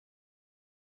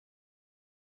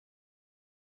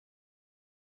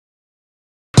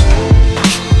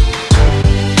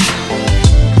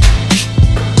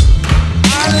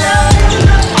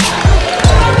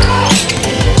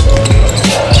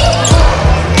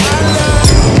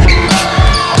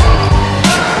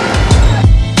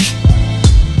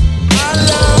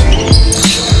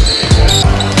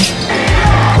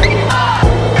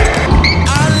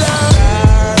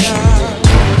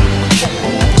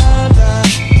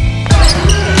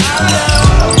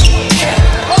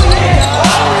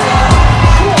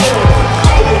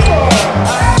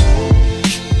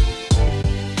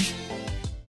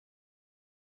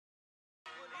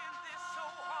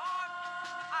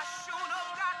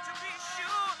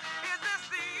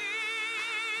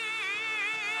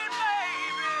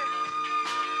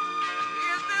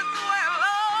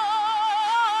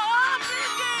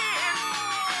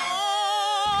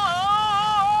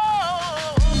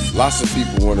Lots of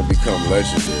people want to become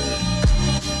legendary,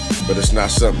 but it's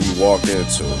not something you walk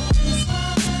into.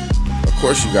 Of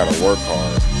course you gotta work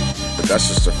hard, but that's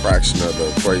just a fraction of the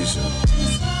equation.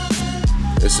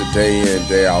 It's a day in,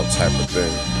 day out type of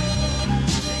thing.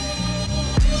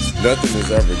 Nothing is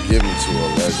ever given to a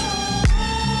legend.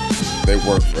 They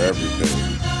work for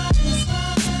everything.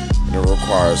 And it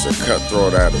requires a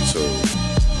cutthroat attitude.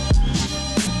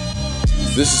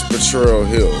 This is Potrero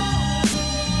Hill.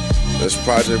 There's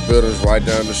project buildings right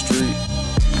down the street,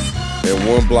 and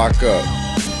one block up,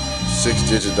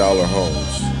 $6-digit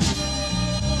homes.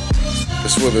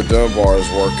 It's where the Dunbars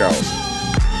work out.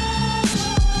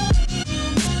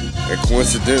 And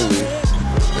coincidentally,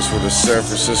 it's where the San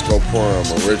Francisco Prime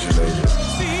originated.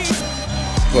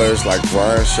 Players like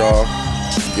Brian Shaw,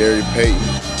 Gary Payton,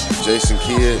 Jason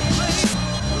Kidd,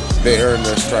 they earned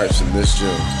their stripes in this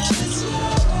gym.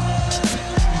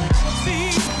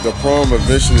 The Prom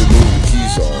eventually moved to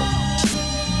Keysar.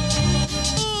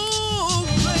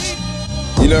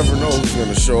 You never know who's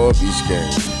going to show up each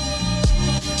game.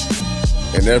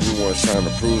 And everyone's trying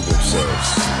to prove themselves.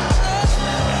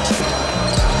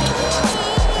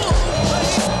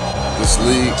 This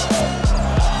league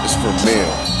is for men.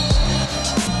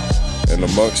 And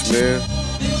amongst men,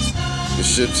 the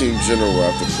ship team general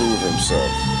will have to prove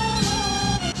himself.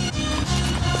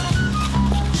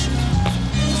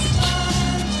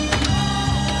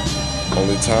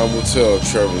 Only time will tell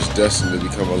if Trevor's destined to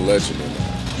become a legend or not.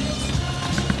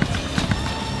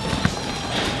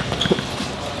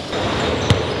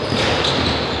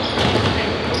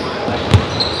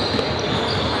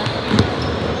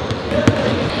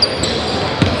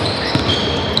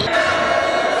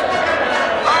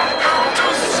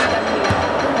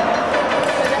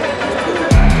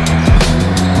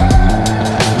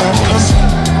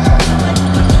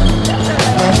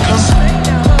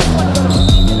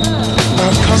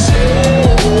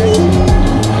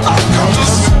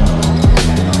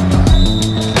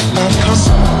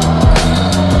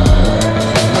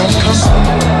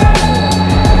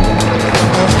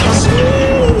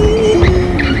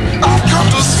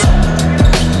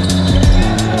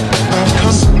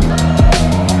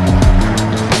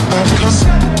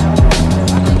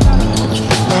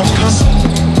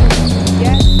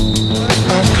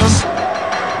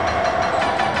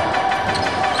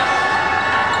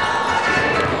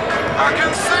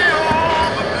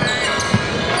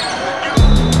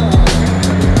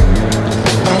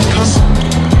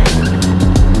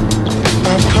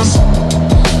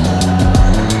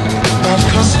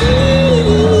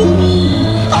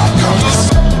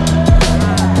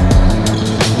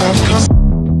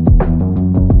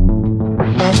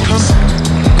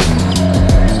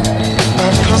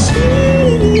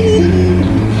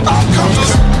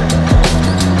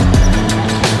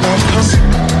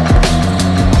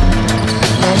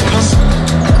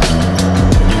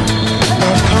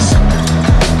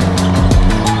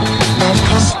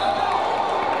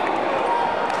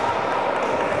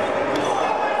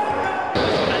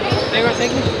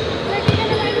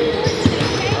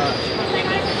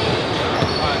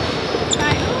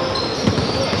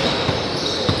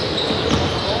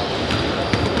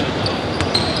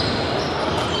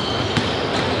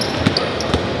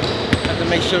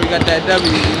 Make sure we got that W,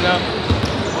 you know?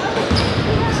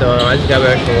 So I just got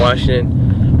back from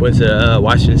Washington, went to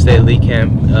Washington State Elite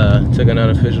Camp, took an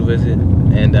unofficial visit,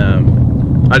 and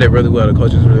I did really well. The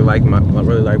coaches really liked my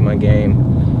game.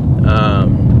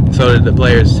 So did the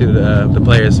players too. The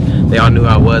players, they all knew who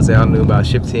I was. They all knew about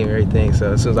ship team and everything.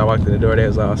 So as soon as I walked in the door, they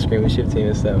was all screaming ship team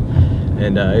and stuff.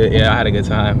 And yeah, I had a good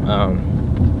time.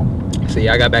 So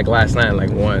yeah, I got back last night,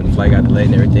 like 1, flight got delayed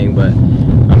and everything, but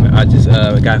I just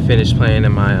got finished playing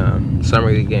in my summer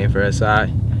league game for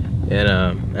SI, and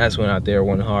I just went out there,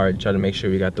 won hard, tried to make sure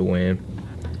we got the win.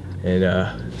 And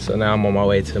so now I'm on my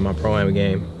way to my pro-am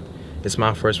game. It's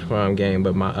my first pro-am game,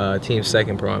 but my team's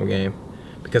second pro-am game,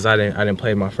 because I didn't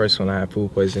play my first one. I had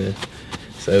food poisoning,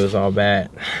 so it was all bad.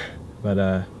 But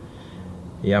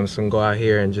yeah, I'm just gonna go out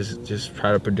here and just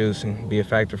try to produce and be a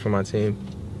factor for my team.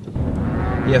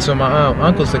 Yeah, so my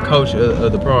uncle's the coach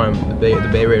of the Pro-Am, the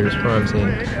Bay Raiders Pro-Am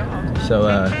team. So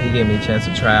he gave me a chance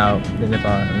to try out, and if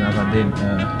I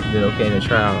did okay in the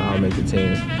trial, I'll make the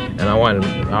team. And I wound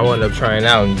up trying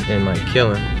out and like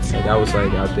killing. Like I was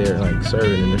like out there like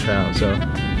serving in the trial. So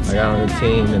I got on the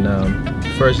team, and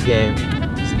first game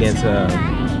was against I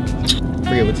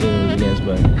forget what team it was against,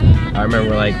 but I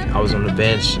remember like I was on the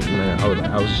bench and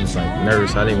I was just like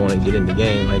nervous. I didn't want to get in the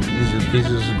game. Like these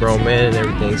was grown men and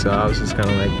everything, so I was just kind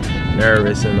of like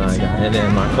nervous, and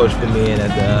then my coach put me in at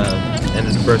the end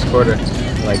of the first quarter,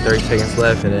 like 30 seconds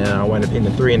left, and then I wound up hitting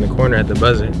the 3 in the corner at the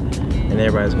buzzer. and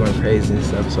everybody's going crazy and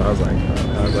stuff. So I was like,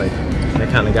 that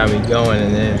kind of got me going,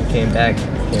 and then came back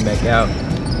out.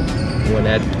 Went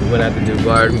out to do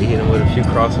guard. We hit him with a few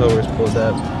crossovers, pulled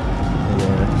up, and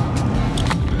then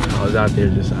I was out there.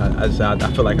 I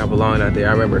feel like I belonged out there.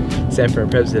 I remember Sanford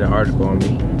and Preps did an article on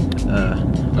me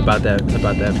about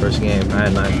that first game. I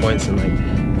had 9 points in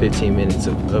like 15 minutes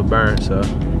of burn. So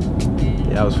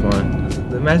yeah, that was fun.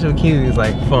 The matchup with Kiwi was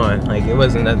like fun. Like it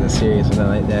wasn't nothing serious or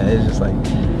nothing like that. It was just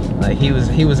like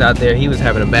he was out there. He was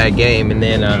having a bad game, and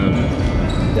then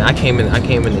I came in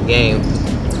the game.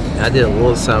 I did a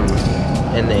little something,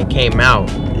 and then came out,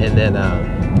 and then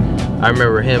I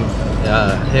remember him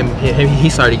he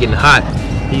started getting hot.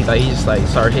 He just like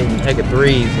started hitting hecka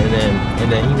threes,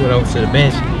 and then he went over to the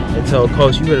bench and told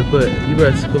coach, you better put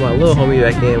my little homie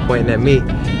back in, pointing at me.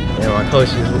 And my coach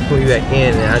just put me back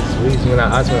in, and I just went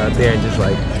out there and just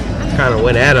like kind of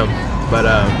went at him. But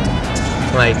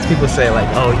like people say like,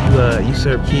 oh, you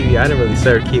served Kiwi. I didn't really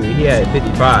serve Kiwi. He had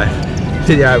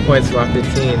 55 points for my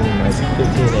 15 and like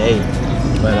 15 to 8.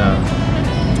 But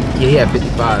yeah, he had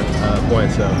 55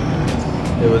 points. So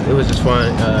it was just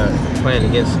fun playing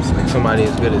against like somebody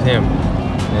as good as him,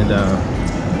 and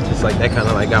just like that kind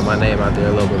of like got my name out there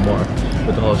a little bit more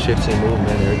with the whole shift team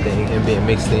movement and everything, him being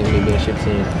mixed team, me being shift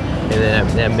team, and then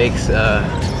that makes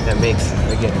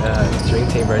again string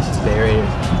team versus Bay Raiders,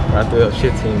 where I threw up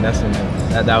shift team.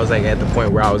 That was like at the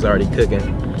point where I was already cooking,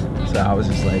 so I was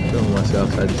just like feeling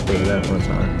myself. So I just threw it up one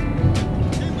time.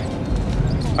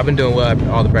 I've been doing well at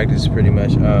all the practices pretty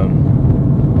much.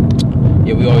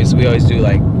 Yeah, we always do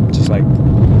like just like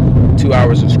 2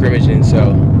 hours of scrimmaging. So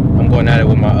I'm going at it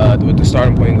with my with the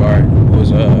starting point guard who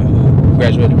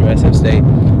graduated from SF State,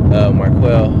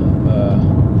 Marquell. I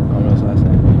don't know his last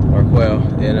name, Marquell,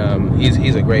 and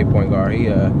he's a great point guard. He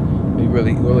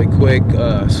really quick,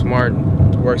 smart,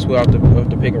 works well off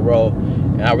the pick and roll,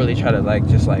 and I really try to like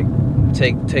just like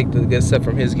take the good stuff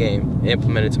from his game and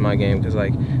implement it to my game, because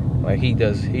like he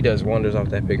does wonders off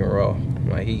that pick and roll.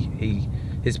 Like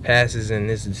his passes and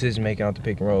his decision making off the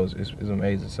pick and roll is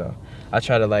amazing. So I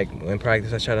try to like in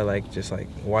practice, I try to like just like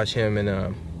watch him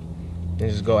and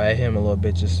just go at him a little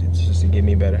bit just to get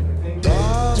me better.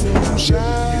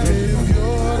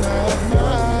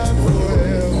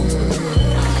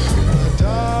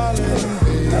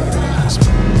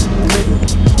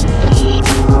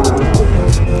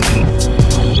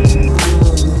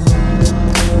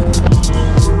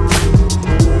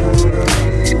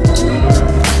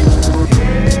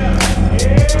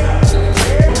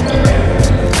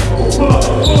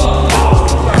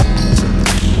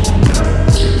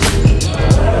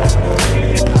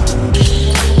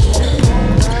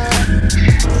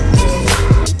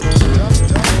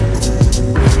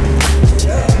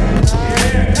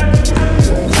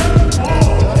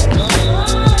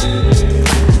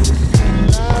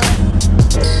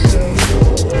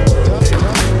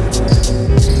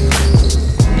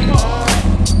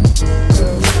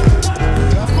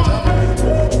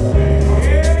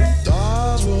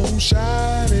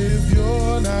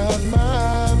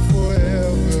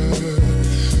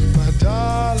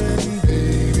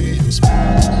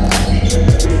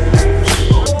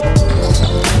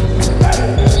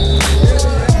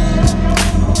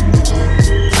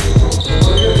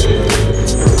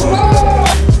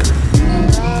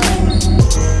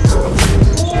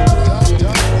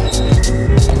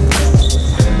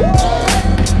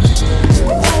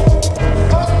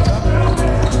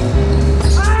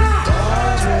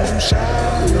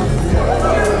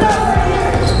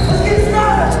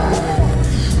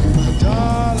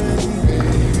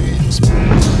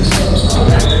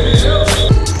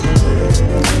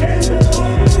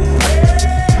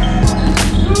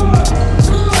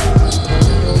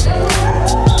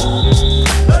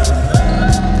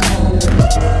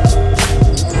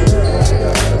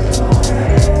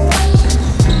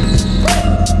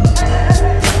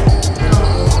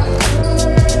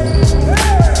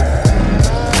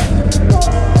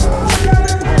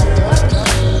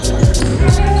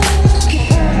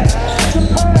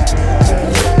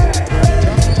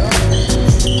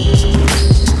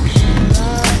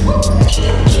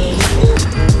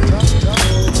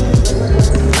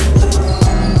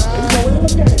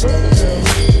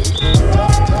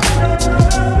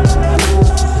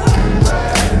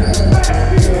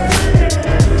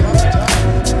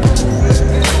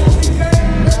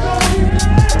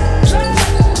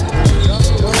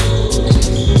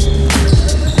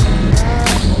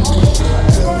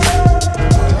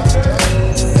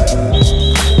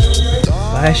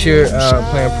 Last year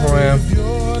playing pro-am,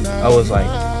 I was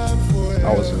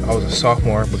a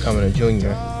sophomore becoming a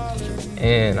junior,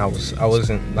 and I was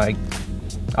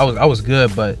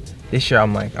good, but this year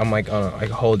I'm like on a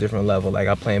whole different level. Like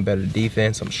I'm playing better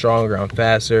defense, I'm stronger, I'm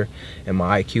faster, and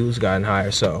my IQ's gotten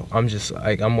higher. So I'm just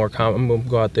like I'm gonna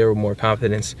go out there with more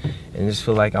confidence and just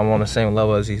feel like I'm on the same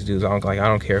level as these dudes. I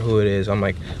don't care who it is. I'm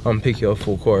gonna pick you up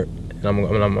full court and I'm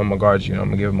gonna guard you and I'm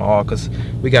gonna give it my all because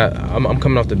I'm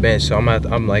coming off the bench, so I'm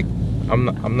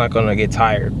not gonna get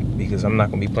tired because I'm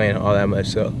not gonna be playing all that much.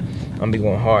 So I'm gonna be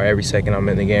going hard every second I'm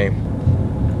in the game.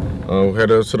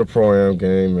 Headed up to the Pro-Am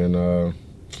game, and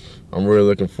I'm really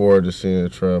looking forward to seeing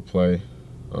Trev play.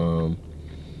 One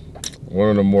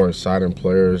of the more exciting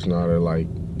players now that like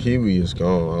Kiwi is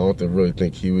gone. I don't really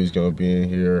think Kiwi's gonna be in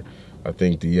here. I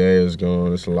think DA is gone.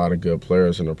 There's a lot of good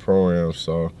players in the Pro-Am,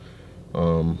 so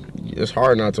it's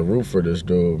hard not to root for this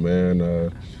dude,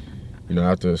 man. You know,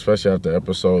 especially after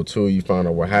episode 2, you find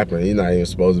out what happened. He's not even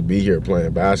supposed to be here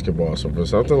playing basketball. So for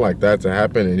something like that to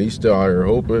happen and he's still out here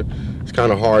hooping, it's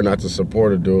kind of hard not to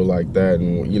support a dude like that.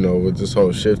 And, you know, with this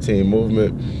whole shift team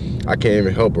movement, I can't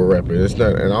even help but rep it. It's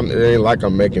not, and it ain't like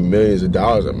I'm making millions of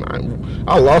dollars.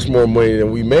 I lost more money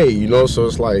than we made, you know? So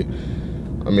it's like,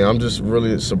 I mean, I'm just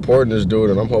really supporting this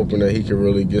dude, and I'm hoping that he can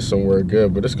really get somewhere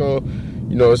good. But it's going to,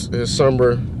 you know, his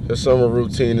summer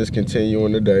routine is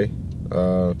continuing today.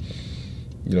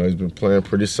 You know, he's been playing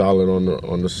pretty solid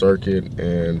on the circuit,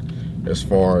 and as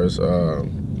far as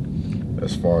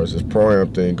his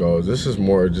Pro-Am thing goes, this is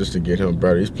more just to get him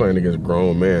better. He's playing against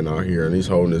grown men out here, and he's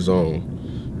holding his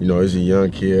own. You know, he's a young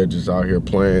kid just out here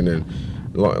playing, and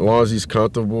as long as he's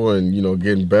comfortable and, you know,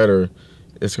 getting better,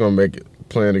 it's going to make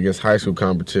playing against high school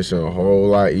competition a whole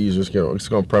lot easier. It's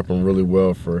going to prep him really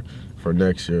well for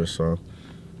next year. So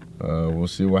we'll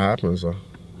see what happens.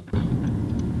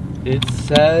 It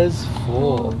says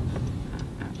full.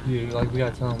 Dude, like we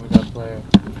gotta tell him we got a player.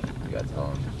 We gotta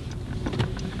tell him.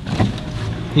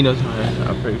 He knows who I am,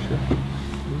 I'm pretty sure.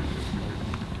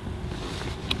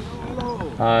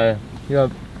 Hi.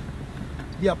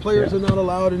 Yeah, players are not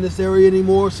allowed in this area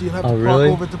anymore, so you'll have to park really?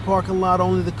 over at the parking lot.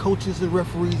 Only the coaches and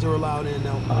referees are allowed in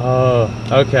now. Oh,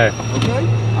 okay. Okay?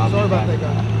 Sorry about that,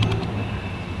 guys.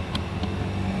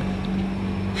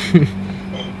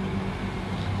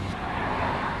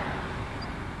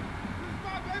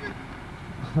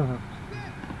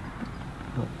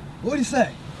 What'd he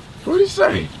say? What'd he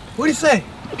say? What'd he say?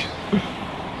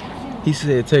 He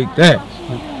said, take that.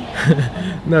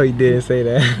 No, he didn't say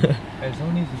that. Hey,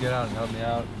 someone needs to get out and help me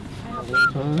out.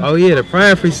 Oh yeah, the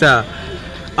Pro-Am freestyle.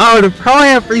 Oh, the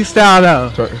Pro-Am freestyle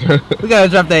though. We gotta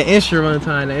drop that instrumental.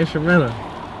 The instrumental.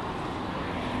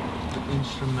 The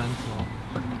instrumental.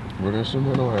 What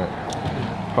instrumental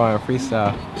at? Pro-Am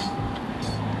freestyle.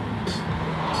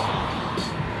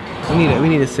 We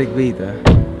need a sick beat though.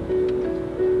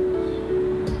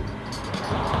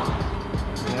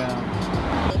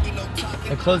 Yeah.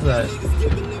 And close that.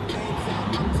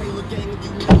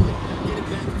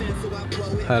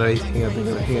 Hold on, he gonna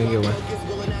get one.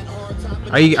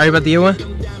 Are you about to get one?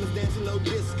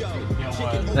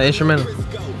 The instrumental.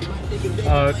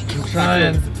 I'm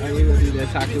trying. Are you gonna do that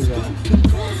taco bell?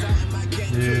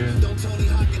 Dude.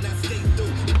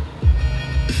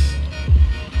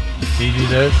 Do you do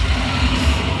this?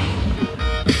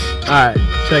 Alright,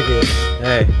 check it.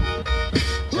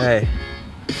 Hey.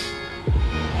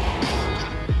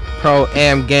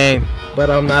 Pro-Am game, but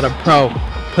I'm not a pro.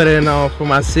 Put it on for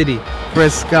my city,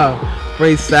 Frisco.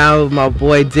 Freestyle with my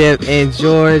boy Dip and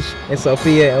George and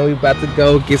Sophia, and we about to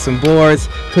go get some boards,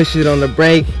 push it on the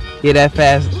brake, get that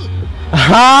fast.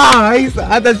 Ah, I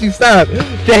thought you stopped.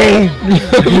 Dang.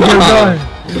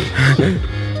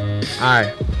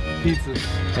 Alright. Pizza.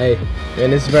 Hey,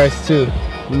 in this verse too,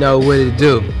 you know what it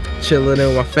do. Chillin'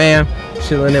 with my fam,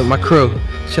 chillin' with my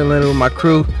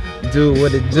crew, do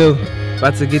what it do.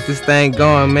 About to get this thing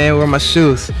going, man. Where my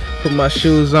shoes? Put my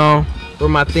shoes on. Where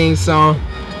my theme song?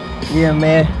 Yeah,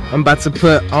 man. I'm about to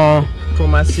put on for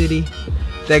my city.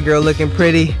 That girl looking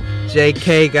pretty.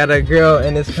 JK got a girl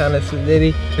and it's kind of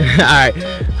solidity. Alright,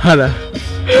 hold on.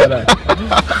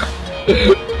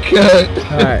 Cut.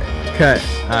 Alright, cut.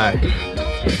 Alright.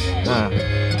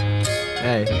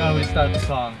 Hey. Now we start the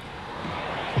song.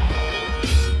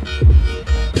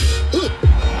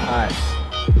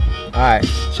 Alright,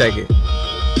 check it.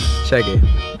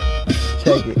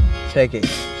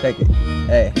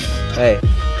 Hey,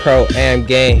 Pro-Am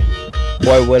game.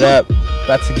 Boy, what up?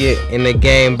 About to get in the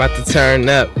game, about to turn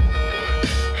up.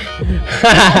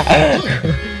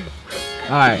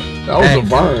 Alright. That was a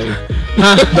burn.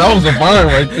 That was a burn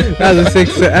right there. That was a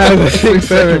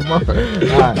 6-7 burn.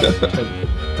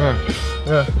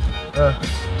 Alright.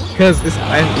 because it's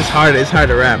hard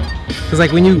to rap. Cause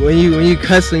like when you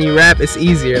cuss when you rap, it's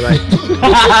easier. Like,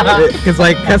 cause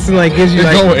like cussing like gives you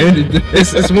like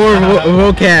it's more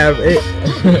vocab.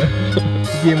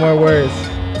 You get more words.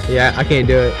 Yeah, I can't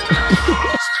do it.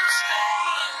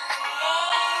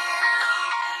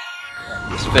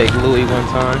 This fake Louis one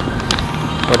time,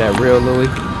 or that real Louis,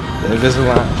 the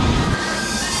Invisalign.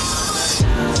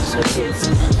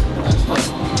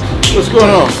 What's going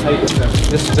on?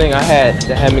 This thing I had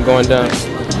that had me going dumb.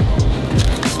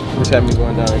 This had me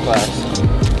going down in class.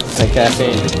 Like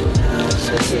caffeine.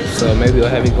 So maybe it'll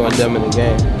have me going dumb in the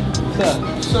game.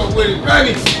 What's up with it,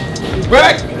 baby? You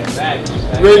back?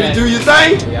 Ready to do your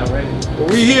thing? Yeah, I'm ready. Well,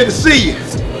 we here to see you.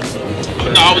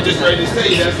 No, I was just ready to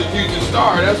say that's the future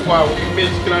star. That's why when you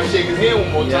mentioned can I shake his hand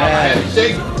one more time, I had to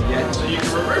shake it. Yeah. So you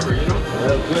can remember, you know?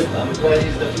 Well, good. I'm glad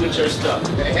he's the future star.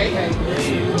 Hey.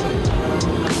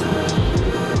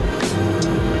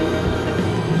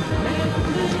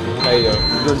 How you doing?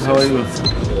 Good. How are you?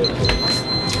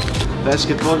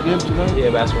 Basketball game tonight? Yeah,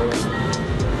 basketball game.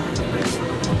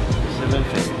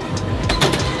 7:50.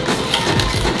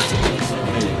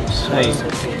 Hey.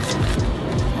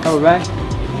 All right.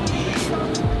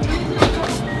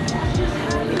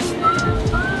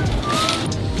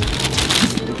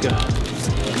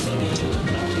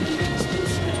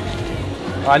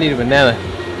 Oh, I need a banana.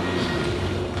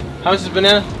 How much is a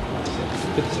banana?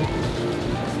 50 cents.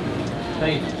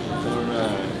 Thank you.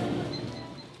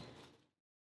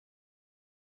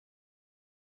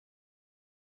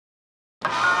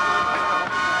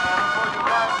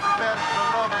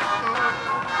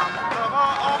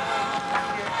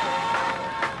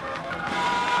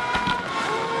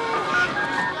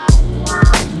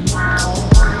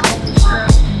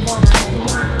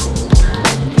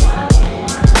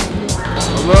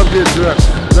 I love getting dressed,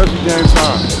 especially game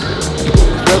time.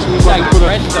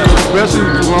 Especially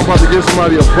when I'm about to get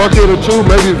somebody a bucket or two,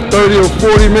 maybe 30 or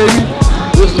 40 maybe.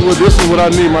 This is what I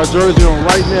need my jersey on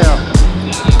right now.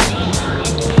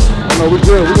 I know we're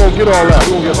good. We're gonna get all that.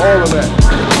 We're gonna get all of that.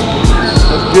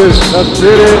 Let's get it. Let's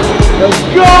get it. Let's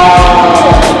go!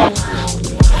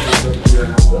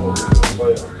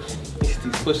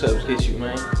 These push-ups get you,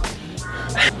 man.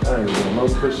 I ain't doing no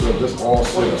push-up, just all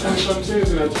sit-ups.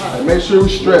 And make sure we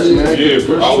stretch, man. Yeah,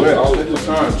 I'll take the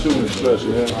time too and stretch,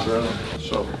 yeah.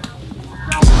 So.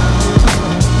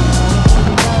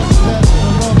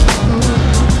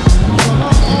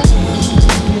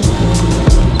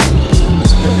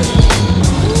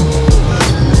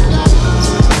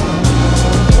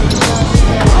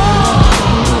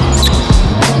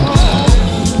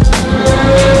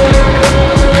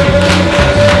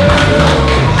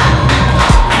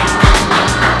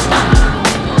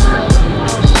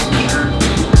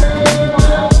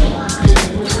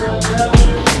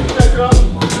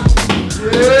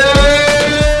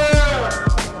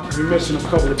 Missing a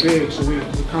couple of bigs, so we're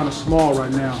kind of small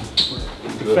right now.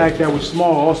 But the fact that we're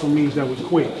small also means that we're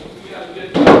quick.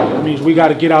 That means we got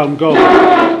to get out and go.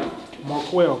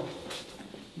 Marquell,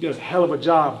 you did a hell of a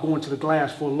job going to the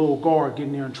glass for a little guard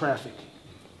getting there in traffic.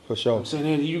 For sure. I'm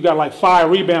saying you got like 5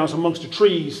 rebounds amongst the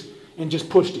trees and just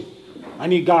pushed it. I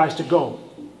need guys to go,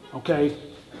 okay?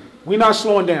 We're not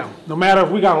slowing down. No matter if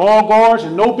we got all guards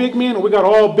and no big men or we got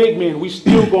all big men, we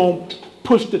still going to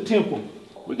push the tempo.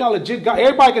 We got legit guys.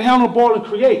 Everybody can handle the ball and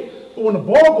create. But when the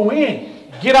ball go in,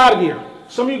 get out of there.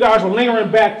 Some of you guys are lingering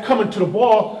back, coming to the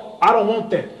ball. I don't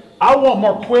want that. I want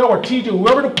Marquell or TJ,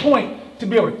 whoever the point, to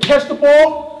be able to catch the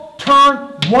ball, turn,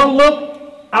 one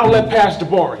look, outlet pass to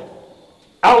Barry.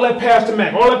 Outlet pass to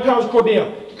Mac. Outlet pass to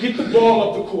Cordell. Get the ball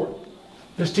up the court.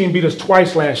 This team beat us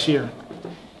twice last year.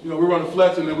 You know, we run the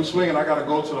flex and then we swing and I got to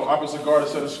go to the opposite guard to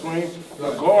set a screen.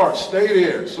 The guard, stay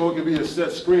there so it can be a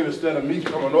set screen instead of me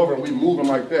coming over and we moving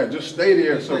like that. Just stay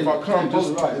there so if I come,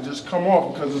 just come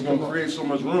off because it's going to create so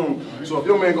much room. So if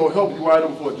your man go help you wide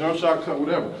open for a jump shot, cut,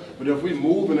 whatever. But if we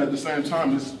moving at the same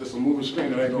time, it's a moving screen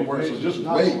that ain't going to work. So just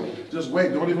wait. Just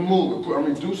wait. Don't even move. I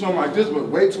mean, do something like this, but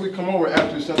wait till we come over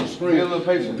after you set the screen. Be a little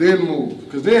patient. Then move.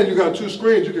 Because then you got 2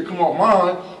 screens. You can come off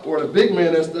mine or the big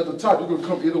man that's at the top. You can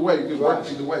come either way. You can work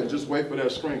either way. Just wait for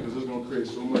that screen because it's going to create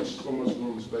so much room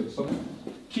and space.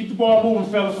 Keep the ball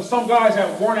moving, fellas. For some guys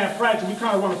that weren't at practice, we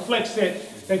kind of run a flex set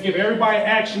that give everybody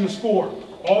action to score.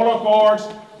 All our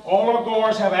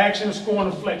guards have action to score on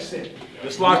the flex set.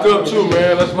 Let's lock up too,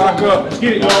 man. Let's lock up. Let's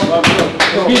get it, y'all. Let's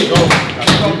get it.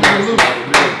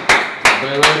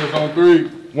 Bay Raiders on 3.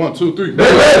 1, 2, 3.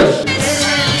 Bay Raiders!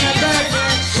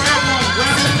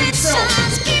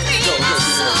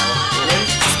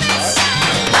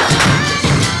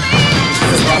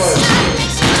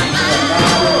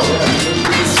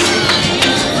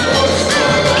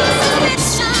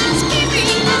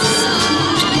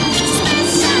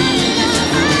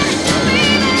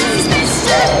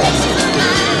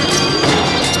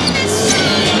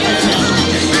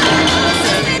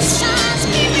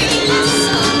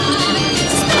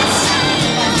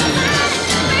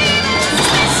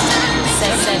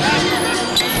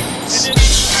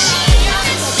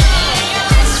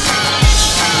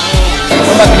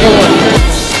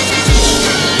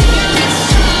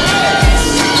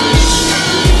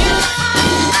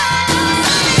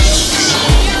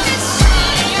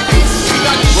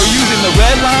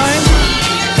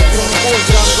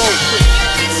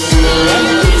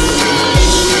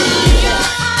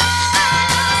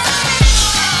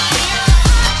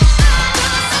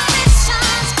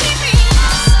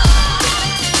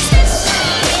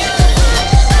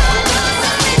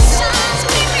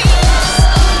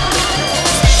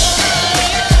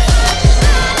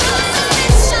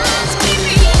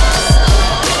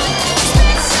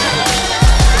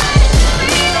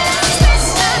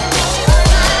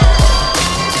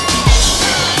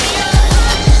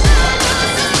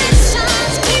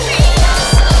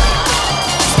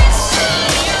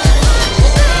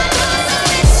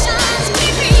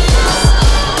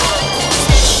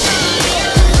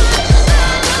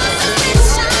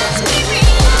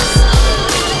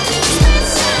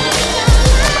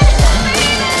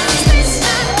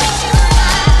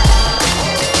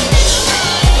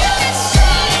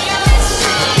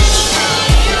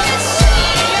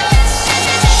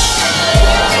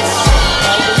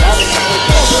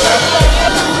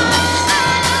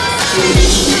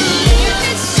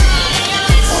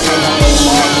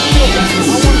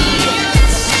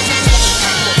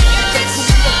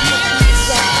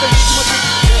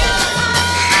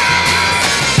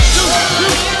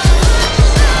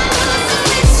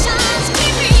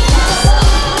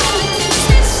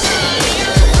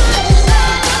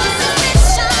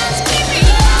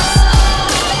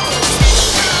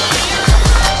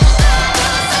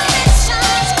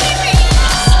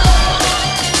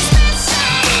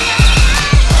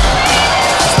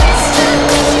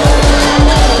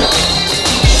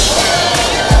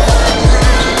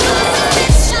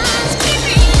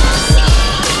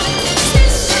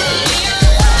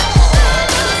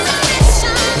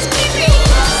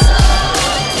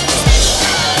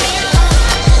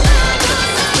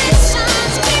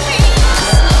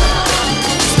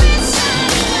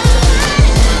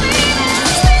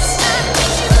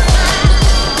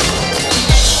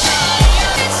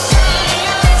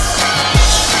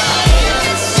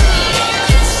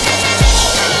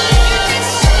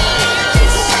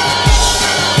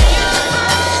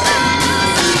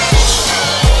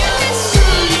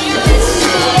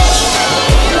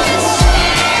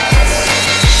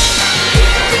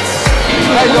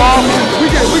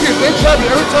 Trevor,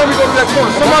 every time we go to that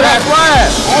corner, somebody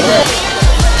flash.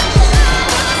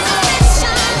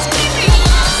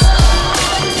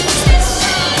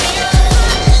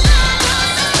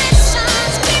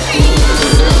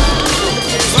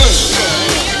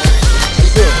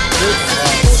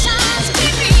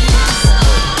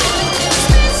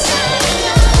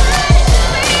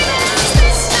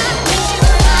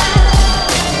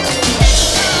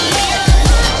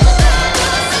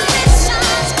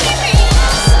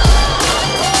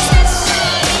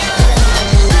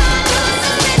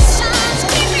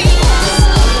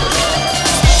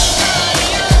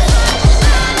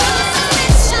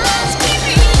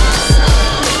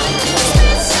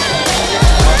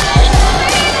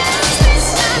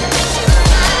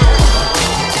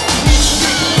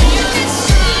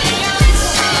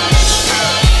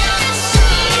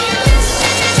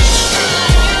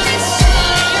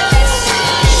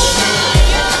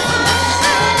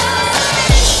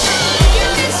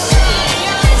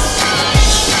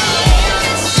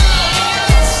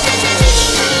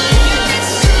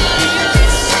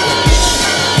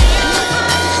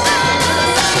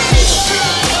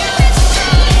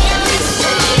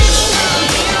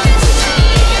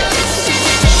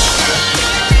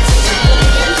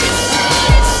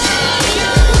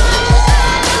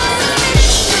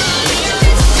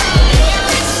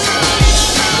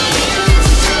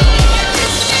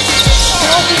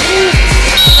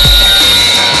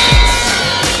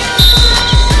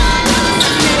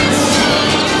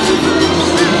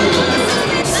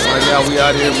 We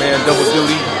out here, man, double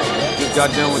duty. Just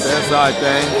got done with the SI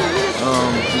thing.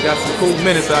 We got some cool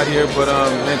minutes out here, but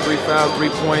man, 3 fouls, 3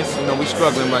 points. You know, we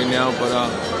struggling right now, but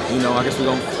you know, I guess we're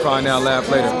gonna cry now, laugh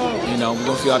later. You know, we're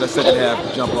gonna see how the second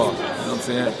half jump off. You know what I'm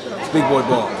saying? It's big boy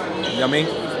ball. You know what I mean?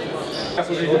 That's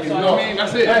what he do. You know what I mean?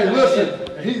 That's it. Hey, listen,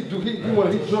 he's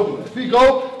dribbling. If he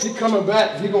go, he coming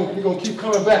back. He gonna keep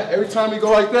coming back. Every time he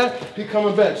go like that, he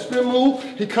coming back. Spin move,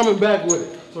 he coming back with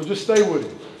it. So just stay with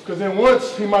it. Because then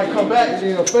once he might come back and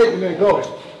then he'll fake and then go.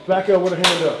 Back up with a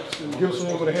hand up. Give him some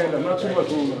room with a hand up. Not too much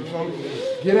room. You know what I mean?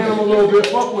 Get in him a little bit,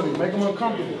 fuck with him, make him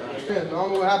uncomfortable. I don't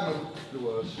know what happened.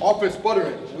 Offense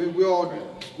sputtering. We all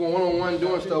going one-on-one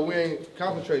doing stuff. We ain't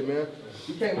concentrating, man.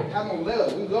 We can't have no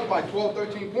legs. We was up by 12,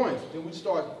 13 points. Then we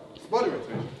start sputtering.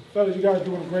 Fellas, you guys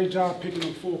doing a great job picking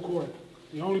up full court.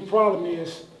 The only problem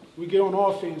is we get on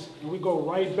offense and we go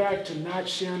right back to not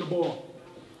sharing the ball.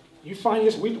 You find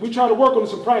this, we try to work on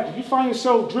this in practice. You find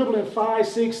yourself dribbling 5,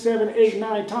 6, 7, 8,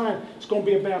 9 times, it's going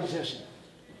to be a bad possession.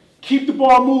 Keep the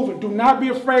ball moving. Do not be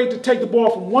afraid to take the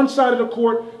ball from one side of the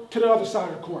court to the other side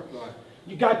of the court. Right.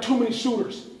 You got too many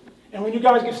shooters. And when you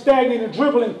guys get stagnated and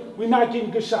dribbling, we're not getting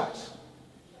good shots.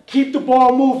 Keep the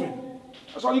ball moving.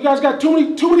 That's all. You guys got too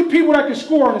many people that can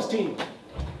score on this team.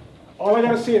 All I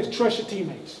got to say is trust your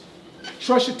teammates.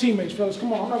 Trust your teammates, fellas.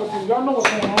 Come on, I'm not gonna y'all know what's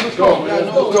going on. Let's go.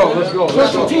 Let's go.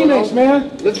 Trust your teammates, man.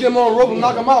 Let's get them on a rope and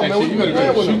knock them out, man. You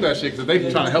better shoot that shit because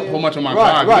they trying to help so much on my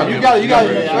guard. Right. You got it.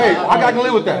 Hey, I can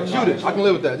live with that. Shoot it. I can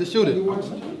live with that. Just shoot it.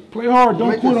 Play hard.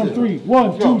 Don't quit on 3.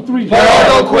 1, 2, 3. Play hard.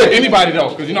 Don't quit. Anybody though,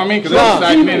 because you know what I mean. Because they're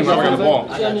stacking in and I got the ball.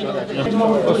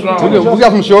 What's wrong? We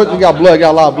got some shorts. We got blood.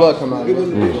 Got a lot of blood coming out.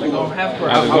 I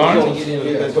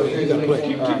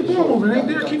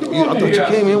thought you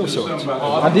came in with shorts.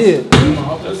 I did.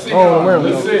 Oh, wear them.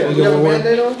 You got a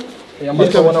Band-Aid on? Yeah, I'm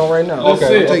going on right now.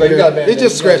 Okay. It's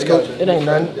just scratch, coach. It ain't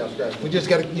nothing. We just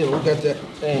got to, we got that.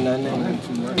 It ain't nothing.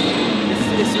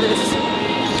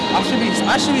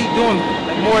 I should be doing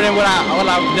like more than what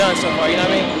I've done so far. You know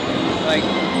what I mean? Like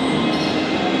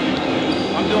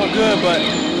I'm doing good, but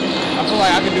I feel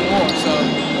like I can do more. So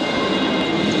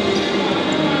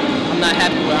I'm not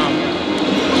happy with how I'm.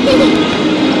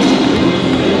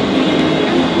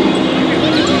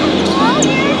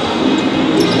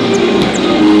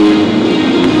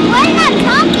 Why are you not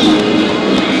talking?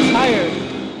 I'm tired.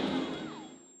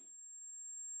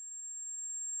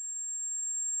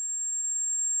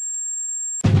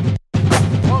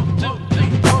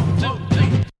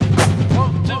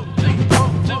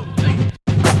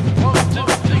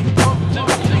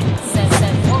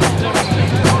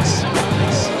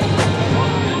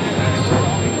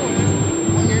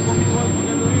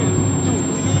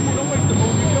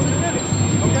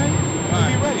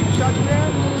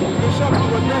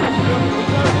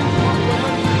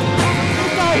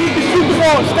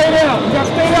 Stay down. You got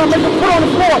to stay down. Make him put on the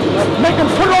floor. Make him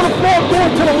put on the floor,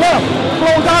 going to the left.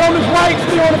 Close out on his right,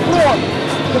 stay on the floor.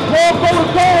 The ball goes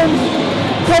down,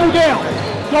 double down.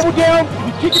 Double down.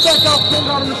 You kick it back out, close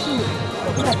out on the shooter.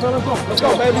 Come on, fellas, go. Let's go,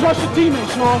 baby. Trust your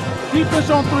teammates, Sean. Defense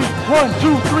on 3. 1,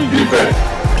 2, 3. Defense.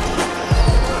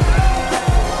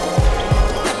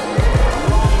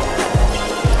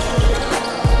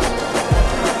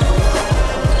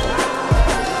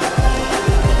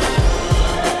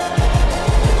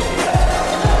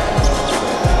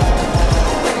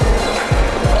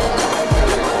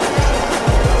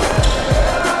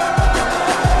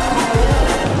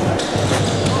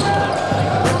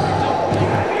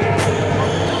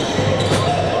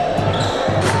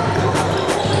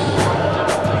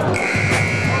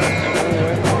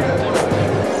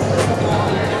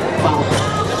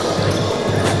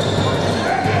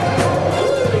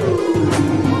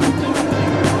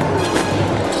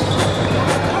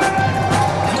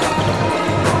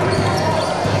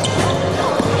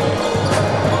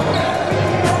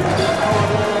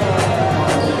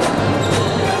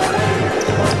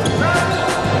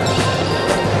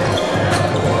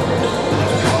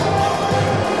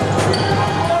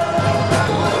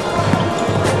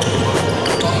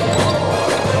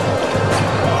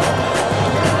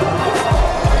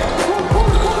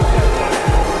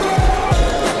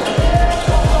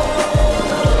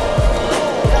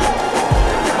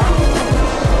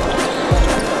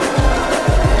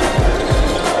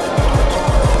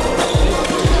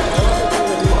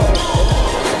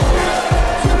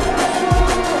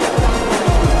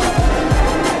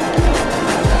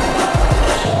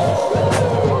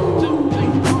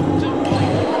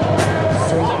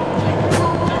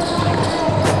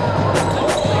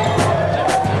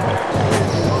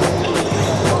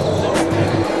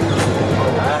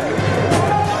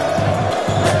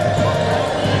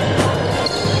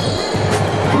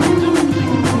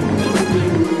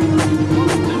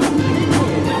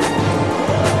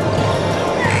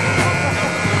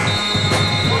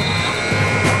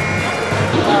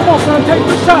 take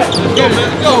the shot. Let's go,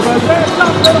 man. Go, man. Last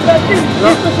shot, let him back in.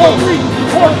 Defense on 3.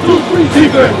 1, 2, 3,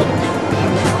 defense.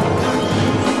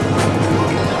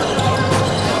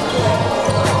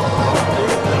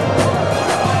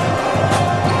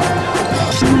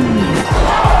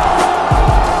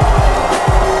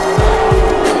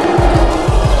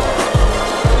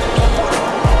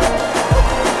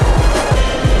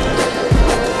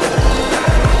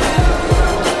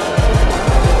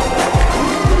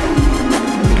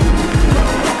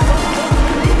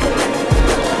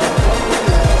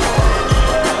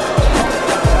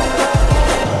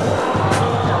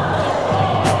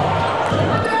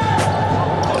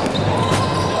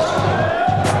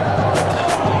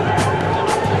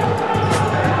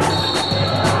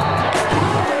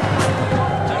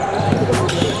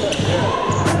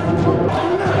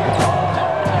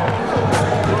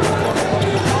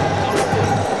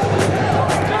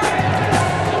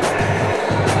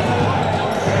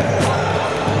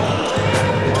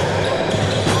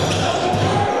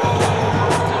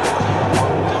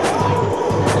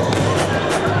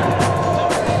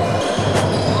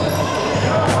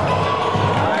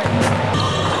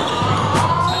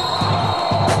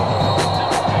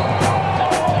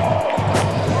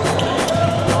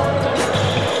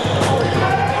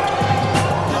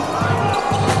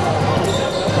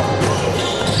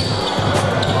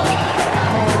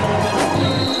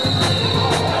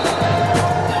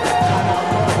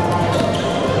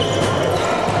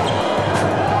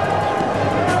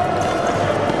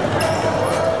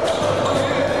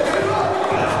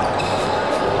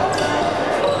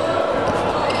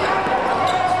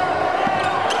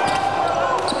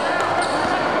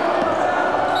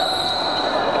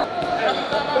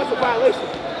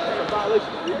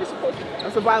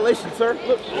 That's a violation, sir.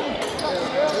 Look.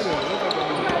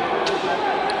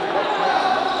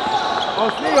 Oh,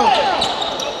 steal.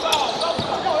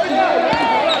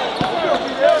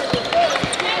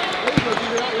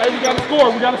 Hey, we got to score.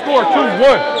 We got to score.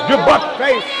 2-1. Good bucket.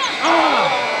 Face.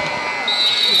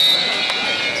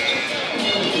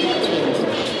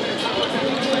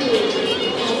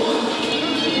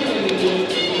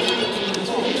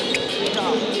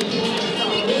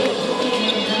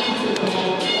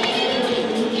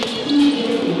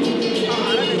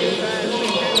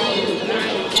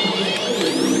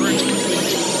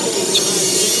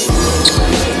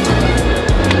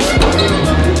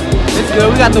 Good.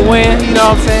 We got the win, you know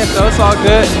what I'm saying? So it's all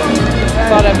good.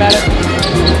 That's all that matters.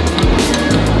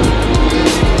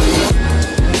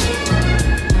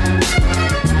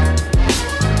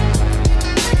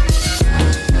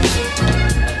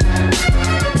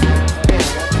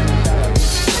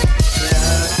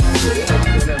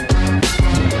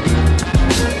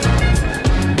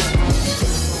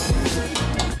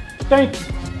 Thank you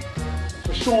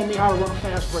for showing me how to run a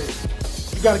fast break.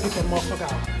 You got to get that motherfucker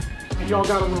out. And y'all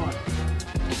got to run.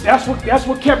 That's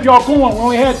what kept y'all going. We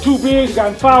only had 2 bigs, got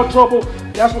in foul trouble.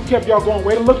 That's what kept y'all going.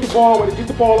 Way to look the ball, way to get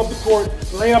the ball up the court,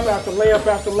 layup after layup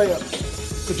after layup.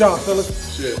 Good job,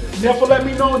 fellas. Shit. Never let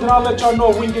me know, and then I'll let y'all know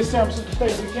if we can get San Francisco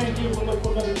State. We can't give them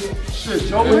another game. Shit,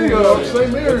 Joe Lee,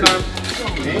 St. Mary's.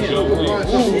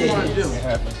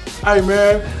 Hey,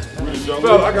 man.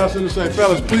 Fellas, I got something to say.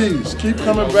 Fellas, please, keep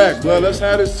coming back, bro. Let's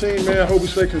have this team, man. I hope we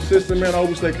stay consistent, man. I hope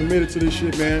we stay committed to this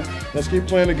shit, man. Let's keep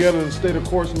playing together and stay the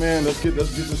course, man. Let's get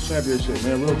this championship,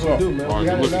 man. Real talk.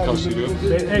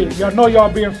 Hey, y'all know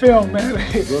y'all being filmed, man.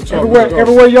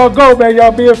 Everywhere y'all go, man,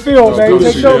 y'all being filmed, man.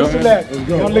 Take notice of that.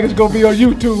 Y'all niggas gonna be on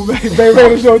YouTube, man. Bay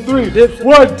Raiders Show 3.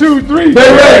 1, 2, 3.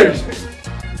 Bay Raiders.